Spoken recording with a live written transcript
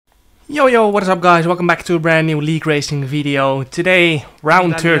Yo, what is up guys? Welcome back to a brand new league racing video. Today,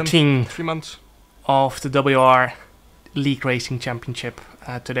 round 13 3 months of the WOR League Racing Championship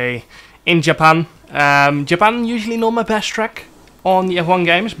today in Japan. Japan usually not my best track on the F1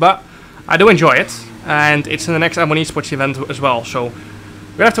 games, but I do enjoy it. And it's in the next F1 Esports event as well, so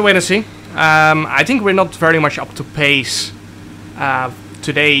we'll have to wait and see. I think we're not very much up to pace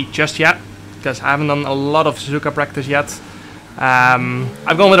today just yet, because I haven't done a lot of Suzuka practice yet.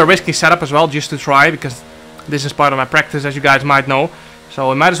 I've gone with a risky setup as well, just to try, because this is part of my practice, as you guys might know. So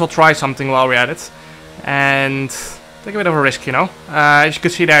we might as well try something while we're at it, and take a bit of a risk, you know. As you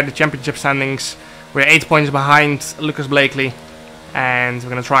can see there, the championship standings, we're 8 points behind Lucas Blakely, and we're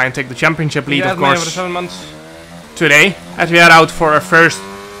gonna try and take the championship lead, of course, over the 7 months. Today, as we head out for our first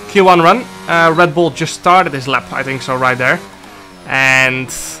Q1 run. Red Bull just started his lap, I think so, right there,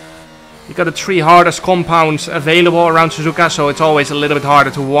 and you got the 3 hardest compounds available around Suzuka, so it's always a little bit harder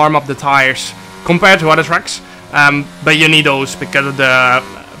to warm up the tires compared to other tracks. But you need those because of the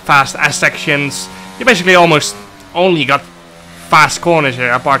fast S sections. You basically almost only got fast corners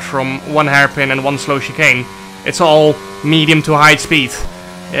here, apart from 1 hairpin and 1 slow chicane. It's all medium to high speed,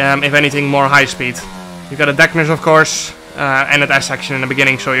 if anything more high speed. You got a Deckners, of course, and an S section in the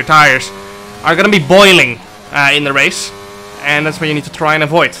beginning, so your tires are going to be boiling in the race, and that's what you need to try and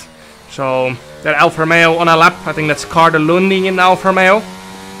avoid. So, that Alfa Romeo on a lap, I think that's Cardellundi in Alfa Romeo.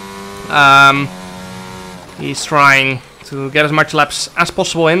 He's trying to get as much laps as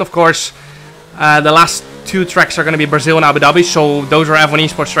possible in. Of course, the last 2 tracks are going to be Brazil and Abu Dhabi, so those are F1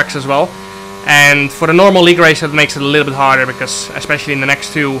 Esports tracks as well. And for the normal league race, it makes it a little bit harder, because especially in the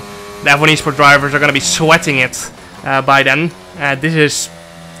next 2, the F1 Esports drivers are going to be sweating it by then. This is,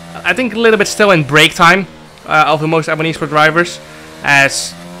 I think, a little bit still in break time of the most F1 Esports drivers,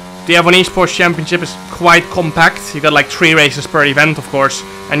 as the F1 Esports Championship is quite compact. You got like 3 races per event, of course,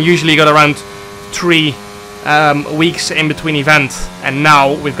 and usually you got around 3 weeks in between events, and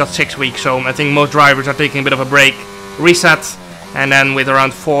now we've got 6 weeks, so I think most drivers are taking a bit of a break, reset, and then with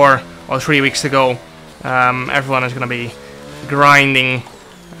around 4 or 3 weeks to go, everyone is going to be grinding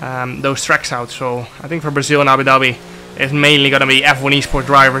those tracks out. So I think for Brazil and Abu Dhabi, it's mainly going to be F1 Esports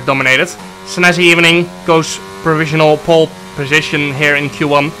driver dominated. Snazzy Evening goes provisional pole position here in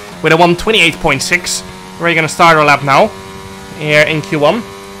Q1 with a 1:28.6. We're going to start our lap now here in Q1.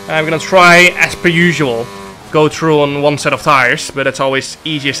 I'm going to try, as per usual, go through on 1 set of tires, but it's always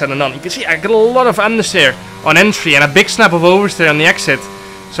easier said than done. You can see I got a lot of understeer on entry and a big snap of oversteer on the exit,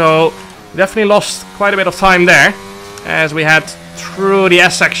 so definitely lost quite a bit of time there as we head through the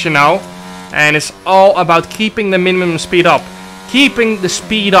S section now, and it's all about keeping the minimum speed up, keeping the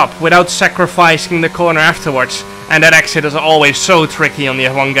speed up without sacrificing the corner afterwards. And that exit is always so tricky on the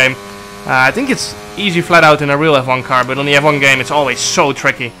F1 game. I think it's easy flat out in a real F1 car, but on the F1 game it's always so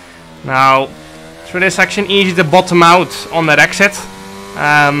tricky. Now, through this section, easy to bottom out on that exit.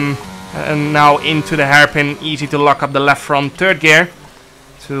 And now into the hairpin, easy to lock up the left front 3rd gear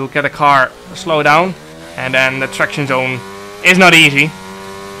to get the car slow down. And then the traction zone is not easy.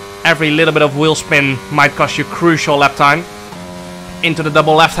 Every little bit of wheel spin might cost you crucial lap time. Into the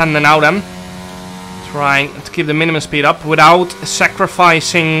double left-hander now then. Trying to keep the minimum speed up without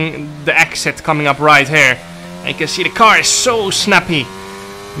sacrificing the exit coming up right here. And you can see the car is so snappy.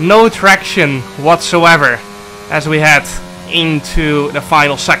 No traction whatsoever as we head into the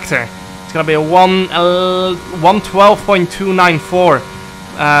final sector. It's going to be a 112.294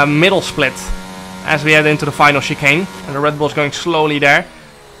 middle split as we head into the final chicane. And the Red Bull's going slowly there.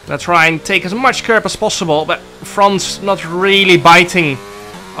 Gonna try and take as much curb as possible, but front's not really biting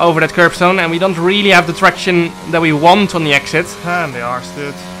over that curbstone, and we don't really have the traction that we want on the exit. And they are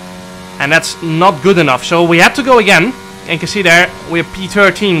stood. And that's not good enough, so we had to go again. And you can see there, we're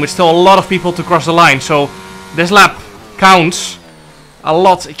P13 with still a lot of people to cross the line, so this lap counts a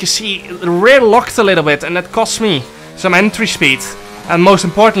lot. You can see the rear locked a little bit, and that cost me some entry speed, and most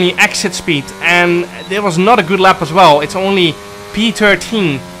importantly exit speed, and it was not a good lap as well. It's only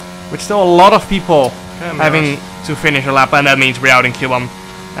P13 with still a lot of people having to finish a lap, and that means we're out in Q1.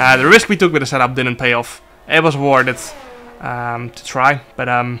 The risk we took with the setup didn't pay off. It was worth it to try, but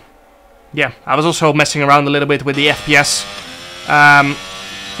yeah, I was also messing around a little bit with the FPS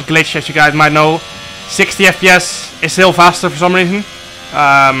glitch, as you guys might know. 60 FPS is still faster for some reason,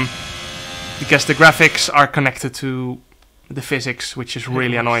 because the graphics are connected to the physics, which is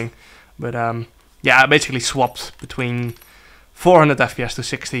really annoying. But yeah, I basically swapped between 400 FPS to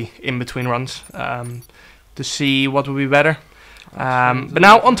 60 in between runs to see what would be better. But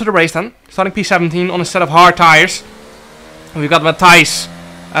now onto the race then. Starting P17 on a set of hard tires. We've got Matthijs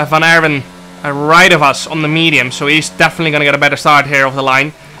van Erwen right of us on the medium, so he's definitely going to get a better start here of the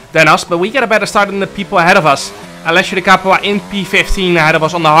line. than us, but we get a better start than the people ahead of us. Alessio Di Capua in P15 ahead of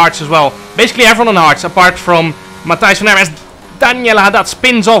us on the hards as well. Basically everyone on the hards, apart from Matthijs van Erm, as Daniel Haddad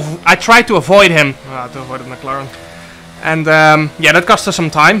spins off. I tried to avoid him. To avoid the McLaren. And yeah, that cost us some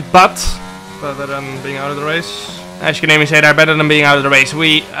time, but better than being out of the race. As you can even say, they're better than being out of the race.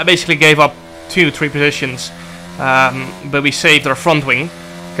 We basically gave up 2-3 positions, but we saved our front wing,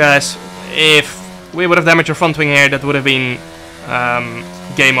 because if we would have damaged our front wing here, that would have been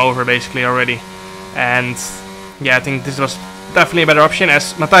game over basically already. And yeah, I think this was definitely a better option,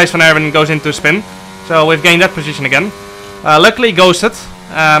 as Matthijs van Erm goes into spin. So we've gained that position again. Luckily ghosted.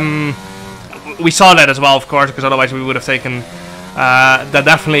 We saw that as well, of course, because otherwise we would have taken that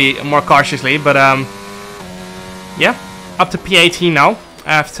definitely more cautiously. But yeah, up to P18 now,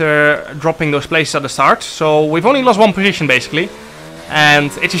 after dropping those places at the start. So we've only lost 1 position basically.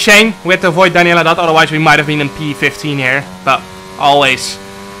 And it's a shame we had to avoid Daniel Haddad, otherwise we might have been in P15 here. But always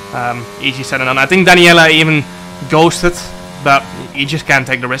easy said and done. I think Daniela even ghosted, but you just can't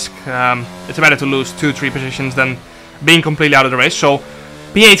take the risk. It's better to lose 2-3 positions than being completely out of the race. So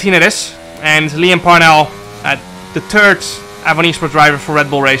P18 it is, and Liam Parnell, the third Avon Esports driver for Red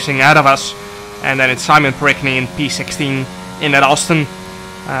Bull Racing, ahead of us. And then it's Simon Perikny in P16 in that Austin.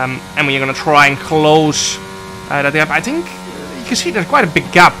 And we're going to try and close that gap. I think you can see there's quite a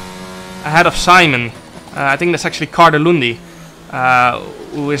big gap ahead of Simon. I think that's actually Carter Lundi,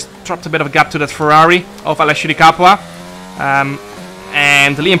 who has dropped a bit of a gap to that Ferrari of Alessio Di Capua.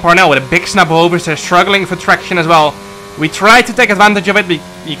 And Liam Parnell with a big snap over. They're struggling for traction as well. We tried to take advantage of it,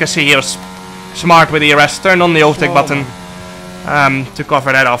 but you can see he was smart with the arrest. Turned on the overtake button to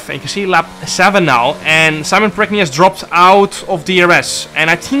cover that off. And you can see lap 7 now, and Simon Perikny has dropped out of DRS. And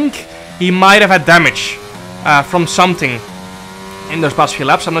I think he might have had damage from something in those past few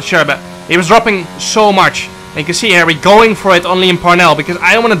laps. I'm not sure, but he was dropping so much. And you can see here we're going for it on Liam Parnell, because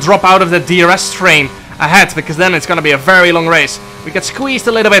I don't want to drop out of the DRS train ahead, because then it's going to be a very long race. We get squeezed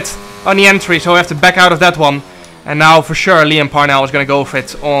a little bit on the entry, so we have to back out of that one. And now for sure Liam Parnell is going to go for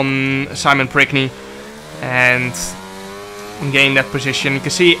it on Simon Perikny and gain that position. You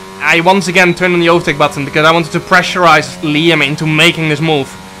can see I once again turned on the overtake button because I wanted to pressurize Liam into making this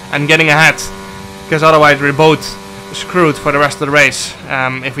move and getting ahead, because otherwise we're both screwed for the rest of the race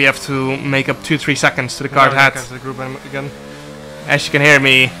if we have to make up 2-3 seconds to the card ahead. As you can hear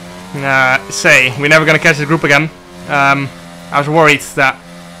me say, we're never going to catch the group again. I was worried that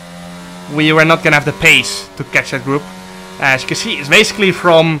we were not going to have the pace to catch that group. As you can see, it's basically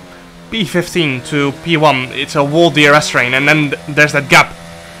from P15 to P1. It's a wall DRS train, and then there's that gap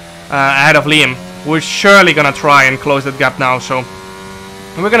ahead of Liam. We're surely going to try and close that gap now. So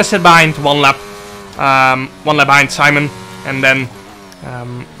we're going to sit behind one lap behind Simon, and then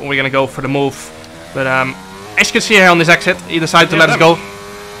we're going to go for the move. But as you can see here on this exit, he decided to let us go.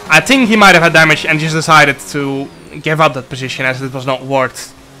 I think he might have had damage and just decided to give up that position, as it was not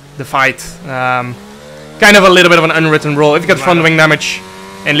worth the fight. Kind of a little bit of an unwritten rule. If you get front wing damage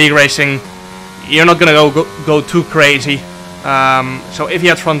in league racing, you're not gonna go too crazy. So if he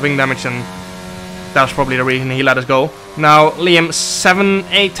had front wing damage, then that was probably the reason he let us go. Now Liam 7,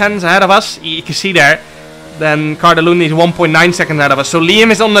 8 tenths ahead of us. You can see there. Then Carter Lundi is 1.9 seconds ahead of us. So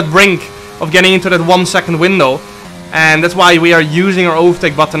Liam is on that brink of getting into that 1 second window, and that's why we are using our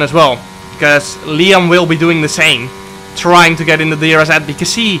overtake button as well, because Liam will be doing the same, trying to get in the DRS ad.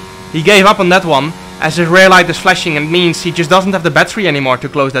 Because he gave up on that one, as his rear light is flashing, and it means he just doesn't have the battery anymore to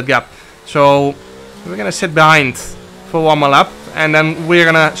close that gap. So we're gonna sit behind for one more lap, and then we're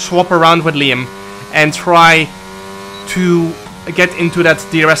gonna swap around with Liam and try to get into that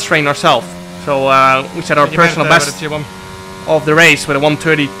DRS train ourselves. So we set our personal best of the race with a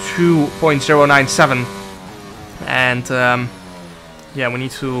 132.097, and yeah, we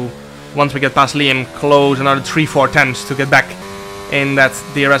need to, once we get past Liam, close another 3-4 tenths to get back in that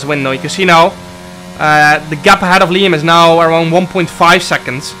DRS window. You can see now the gap ahead of Liam is now around 1.5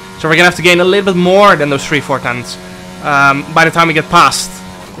 seconds, so we're gonna have to gain a little bit more than those 3-4 tenths. By the time we get past,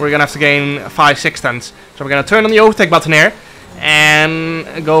 we're gonna have to gain 5-6 tenths. So we're gonna turn on the overtake button here and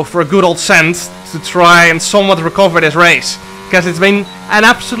go for a good old send to try and somewhat recover this race, because it's been an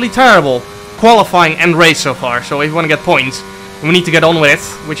absolutely terrible qualifying and race so far. So if we want to get points, we need to get on with it,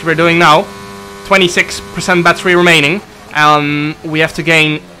 which we're doing now. 26% battery remaining, and we have to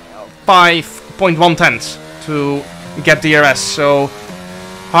gain 5.1 tenths to get DRS. So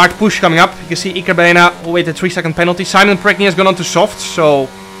hard push coming up. You can see Iker Bena with a 3-second penalty. Simon Perikny has gone on to soft, so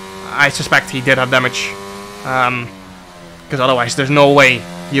I suspect he did have damage, because otherwise there's no way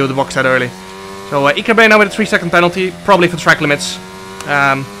he would box that early. So Iker Bena with a 3-second penalty, probably for track limits.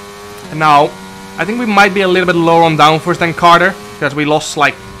 And now I think we might be a little bit lower on downforce than Carter, because we lost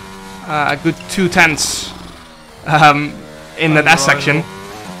like a good 2/10 in that S section.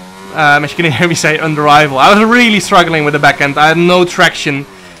 As you can hear me say, under rival. I was really struggling with the back end. I had no traction.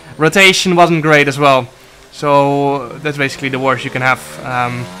 Rotation wasn't great as well. So that's basically the worst you can have.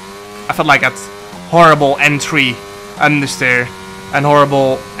 I felt like that horrible entry understeer and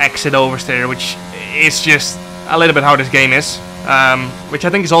horrible exit oversteer, which is just a little bit how this game is. Which I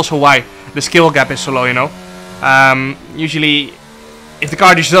think is also why the skill gap is so low, you know. Usually, if the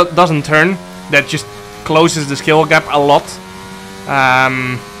car just doesn't turn, that just closes the skill gap a lot.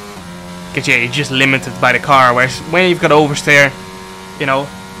 Because yeah, you're just limited by the car, whereas when you've got oversteer, you know,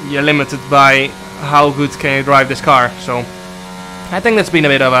 you're limited by how good can you drive this car. So I think that's been a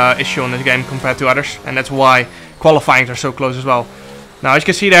bit of an issue in this game compared to others, and that's why qualifyings are so close as well. Now, as you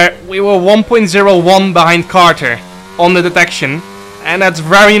can see there, we were 1.01 behind Carter on the detection, and that's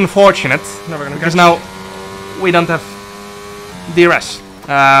very unfortunate, because now we don't have DRS.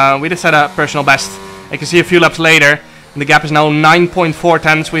 We just had a personal best. You can see a few laps later, the gap is now 9.4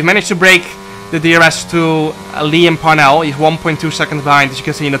 tenths. We've managed to break the DRS to Liam Parnell. He's 1.2 seconds behind, as you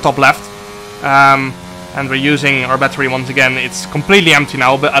can see in the top left. And we're using our battery once again. It's completely empty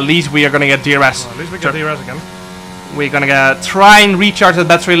now, but at least we are going to get DRS. Well, at least we get DRS again. We're going to try and recharge the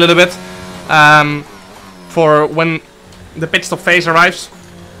battery a little bit for when the pit stop phase arrives.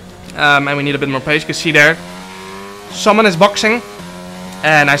 And we need a bit more pace. You can see there, someone is boxing,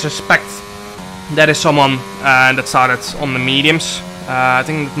 and I suspect that is someone that started on the mediums. I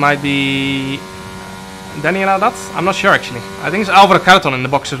think it might be Daniela that? I'm not sure actually. I think it's Alvaro Carton in the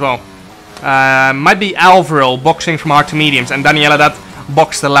box as well. Might be Alvaro boxing from hard to mediums, and Daniela that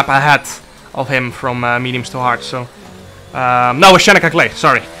boxed the lap ahead of him from mediums to hard. So no, it's Shanika Clay.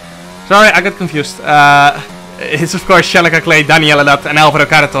 Sorry, I got confused. It's of course Shanika Clay, Daniela that, and Alvaro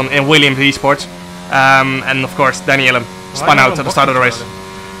Carton in Williams Esports, and of course Daniela spun out at the start of the race.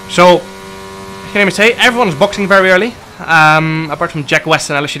 So I can even say everyone's boxing very early. Apart from Jack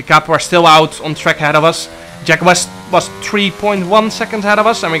West and Alicia Cap, who are still out on track ahead of us. Jack West was 3.1 seconds ahead of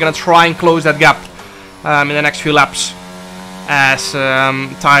us, and we're going to try and close that gap in the next few laps as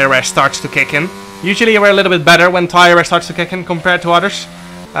tire wear starts to kick in. Usually we're a little bit better when tire wear starts to kick in compared to others.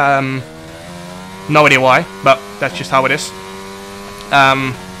 No idea why, but that's just how it is.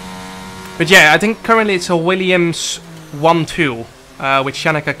 But yeah, I think currently it's a Williams 1-2 with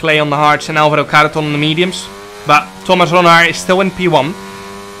Shanika Clay on the hards and Alvaro Carton on the mediums. But Thomas Ronar is still in P1.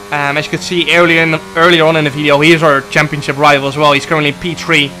 As you could see earlier on in the video, he is our championship rival as well. He's currently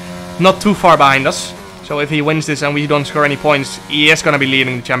P3, not too far behind us. So if he wins this and we don't score any points, he is going to be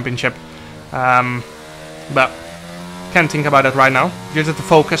leading the championship. But can't think about it right now. Just have to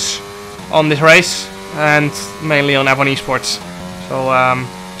focus on this race and mainly on F1 Esports. So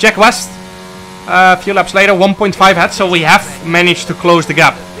Jack West, a few laps later, 1.5 ahead. So we have managed to close the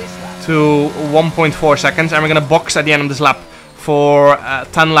gap to 1.4 seconds, and we're going to box at the end of this lap for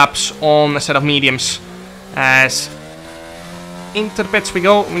 10 laps on a set of mediums. As into the pits we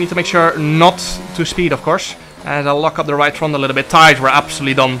go. We need to make sure not to speed, of course, as I'll lock up the right front a little bit. Tires were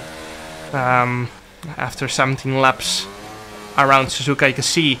absolutely done after 17 laps around Suzuka. You can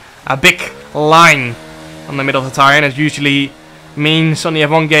see a big line on the middle of the tire, and it usually means on the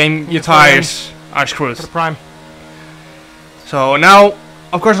F1 game your tires are screwed. For the prime. So now,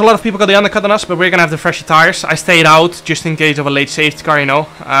 of course, a lot of people got the undercut on us, but we're gonna have the fresher tires. I stayed out just in case of a late safety car, you know,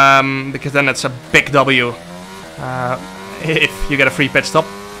 because then it's a big W if you get a free pit stop.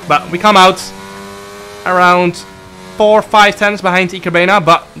 But we come out around 4-5 tenths behind Ikerbena,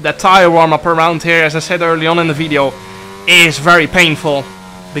 but the tire warm-up around here, as I said early on in the video, is very painful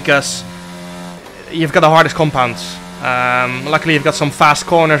because you've got the hardest compounds. Luckily, you've got some fast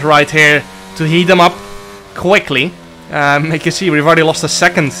corners right here to heat them up quickly. You can see we've already lost a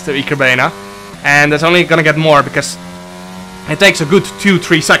second to Ikerbena, and it's only gonna get more because it takes a good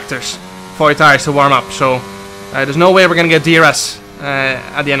 2-3 sectors for your tires to warm up. So there's no way we're gonna get DRS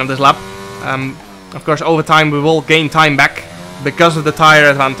at the end of this lap. Of course, over time we will gain time back because of the tire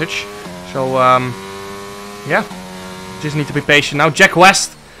advantage. So yeah, just need to be patient. Now Jack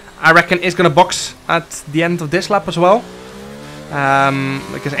West, I reckon, is gonna box at the end of this lap as well.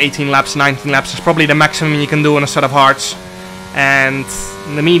 Because 18 laps, 19 laps is probably the maximum you can do on a set of hards, and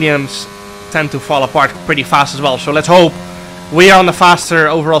the mediums tend to fall apart pretty fast as well. So let's hope we are on the faster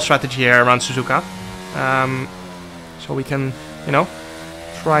overall strategy here around Suzuka, so we can, you know,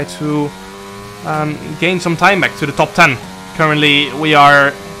 try to gain some time back to the top 10. Currently we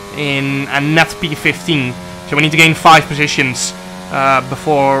are in a net P15, so we need to gain 5 positions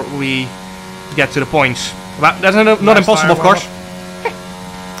before we get to the points. But that's not impossible, of course.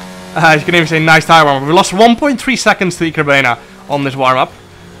 You can even say nice tire warm-up. We lost 1.3 seconds to Ikerbena on this warm-up.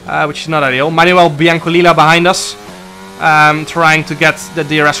 which is not ideal. Manuel Biancolila behind us, trying to get the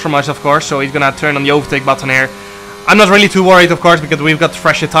DRS from us, of course, so he's gonna turn on the overtake button here. I'm not really too worried, of course, because we've got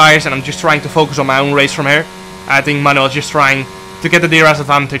fresher tires, and I'm just trying to focus on my own race from here. I think Manuel's just trying to get the DRS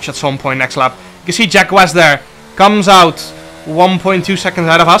advantage at some point next lap. You can see Jack West there, comes out 1.2 seconds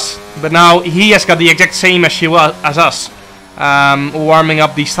ahead of us, but now he has got the exact same as us, warming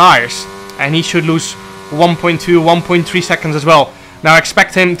up these tires, and he should lose 1.2, 1.3 seconds as well. Now I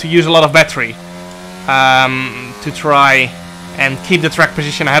expect him to use a lot of battery to try and keep the track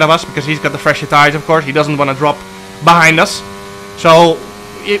position ahead of us, because he's got the fresher tires, of course. He doesn't want to drop behind us, so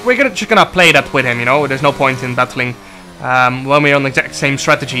we're just gonna play that with him, you know. There's no point in battling when we're on the exact same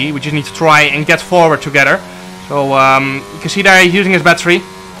strategy. We just need to try and get forward together. So you can see there he's using his battery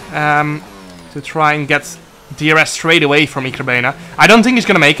to try and get DRS straight away from Ikerbena. I don't think he's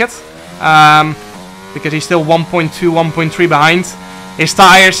gonna make it because he's still 1.2, 1.3 behind. His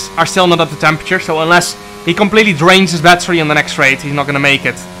tires are still not up to temperature, so unless he completely drains his battery on the next straight, he's not gonna make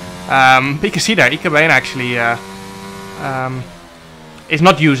it. But you can see there Ikerbena actually is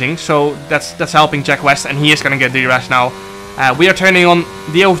not using, so that's helping Jack West, and he is gonna get DRS now. We are turning on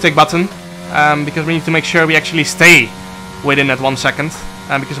the overtake button because we need to make sure we actually stay within that 1 second,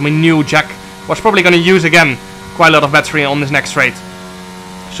 because we knew Jack was probably gonna use again quite a lot of battery on this next straight.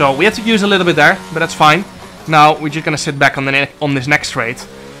 So we had to use a little bit there, but that's fine. Now we're just gonna sit back on this next straight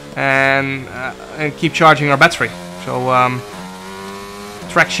and keep charging our battery. So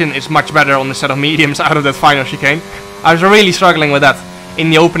traction is much better on the set of mediums out of that final chicane. I was really struggling with that in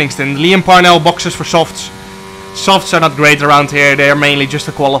the opening stint. Liam Parnell boxes for softs. Softs are not great around here. They are mainly just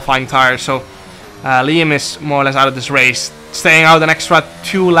a qualifying tire. So Liam is more or less out of this race, staying out an extra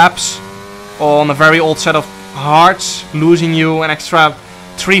 2 laps on a very old set of hards, losing you an extra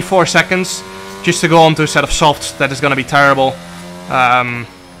 3-4 seconds just to go on to a set of softs that is going to be terrible.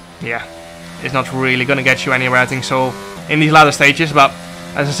 Yeah, it's not really going to get you anywhere, I think so, in these latter stages. But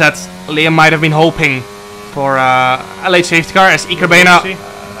as I said, Liam might have been hoping for a late safety car as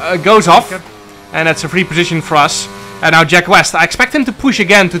Ikerbena goes off, and that's a free position for us. And now Jack West, I expect him to push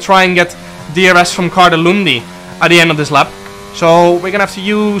again to try and get DRS from Carter Lundy at the end of this lap. So we're gonna have to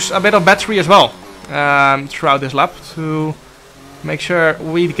use a bit of battery as well throughout this lap to make sure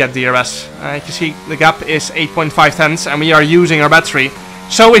we get DRS. You can see the gap is 8.5 tenths, and we are using our battery.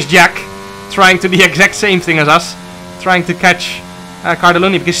 So is Jack, trying to do the exact same thing as us, trying to catch Carter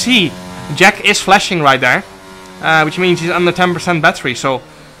Lundy. Because see, Jack is flashing right there, which means he's under 10% battery. So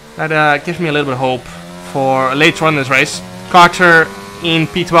that gives me a little bit of hope for later on in this race. Carter in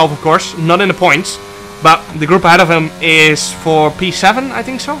P12, of course, not in the points, but the group ahead of him is for P7, I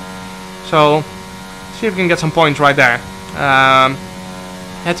think so. So see if we can get some points right there.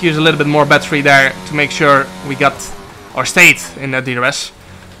 Had to use a little bit more battery there to make sure we got or stayed in that DRS.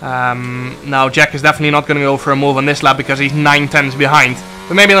 Now Jack is definitely not going to go for a move on this lap because he's 9 tenths behind.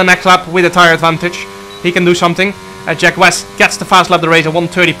 But maybe in the next lap with a tire advantage he can do something. Jack West gets the fast lap of the race at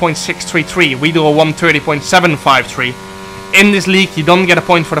 1:30.633. We do a 1:30.753. In this league you don't get a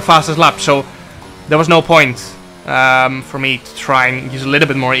point for the fastest lap, so there was no point for me to try and use a little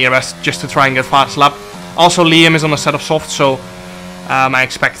bit more ERS just to try and get fast lap. Also Liam is on a set of softs, so I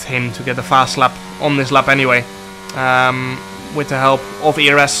expect him to get the fast lap on this lap anyway, with the help of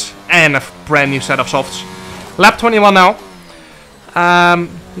ERS and a brand new set of softs. Lap 21 now.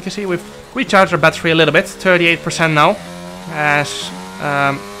 You can see we've recharged our battery a little bit, 38% now, as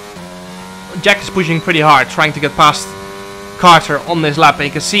Jack is pushing pretty hard, trying to get past Carter on this lap. And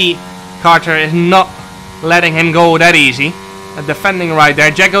you can see Carter is not letting him go that easy. Defending right there.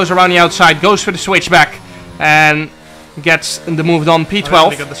 Jack goes around the outside, goes for the switchback, and gets the move on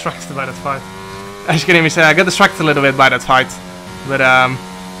P12. I got distracted by that fight. I was gonna say I got distracted a little bit by that fight, but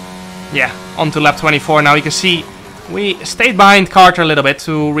yeah, on to lap 24 now. You can see we stayed behind Carter a little bit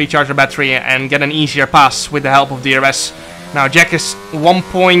to recharge our battery and get an easier pass with the help of DRS. Now Jack is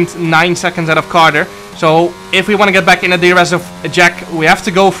 1.9 seconds out of Carter, so if we want to get back in the DRS of Jack, we have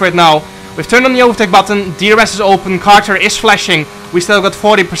to go for it now. We've turned on the overtake button, DRS is open, Carter is flashing, we still got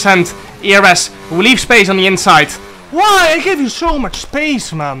 40% ERS, we leave space on the inside. Why? I gave you so much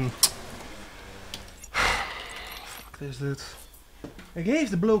space, man. Fuck this, dude. I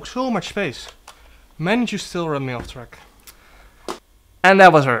gave the bloke so much space. Managed to still run me off track. And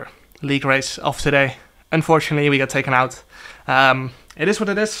that was our league race of today. Unfortunately, we got taken out. It is what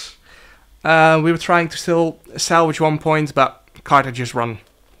it is. We were trying to still salvage 1 point, but Carter just ran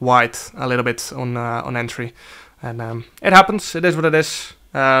wide a little bit on entry. And it happens, it is what it is.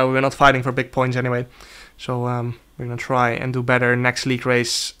 We're not fighting for big points anyway. So we're going to try and do better next league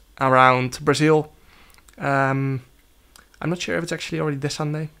race around Brazil. I'm not sure if it's actually already this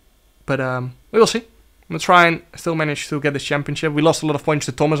Sunday, but we will see. I'm going to try and still manage to get this championship. We lost a lot of points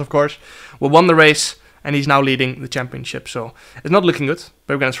to Thomas, of course. We won the race, and he's now leading the championship. So it's not looking good,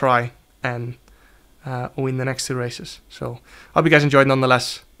 but we're going to try and win the next 2 races. So hope you guys enjoyed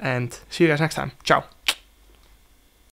nonetheless, and see you guys next time. Ciao.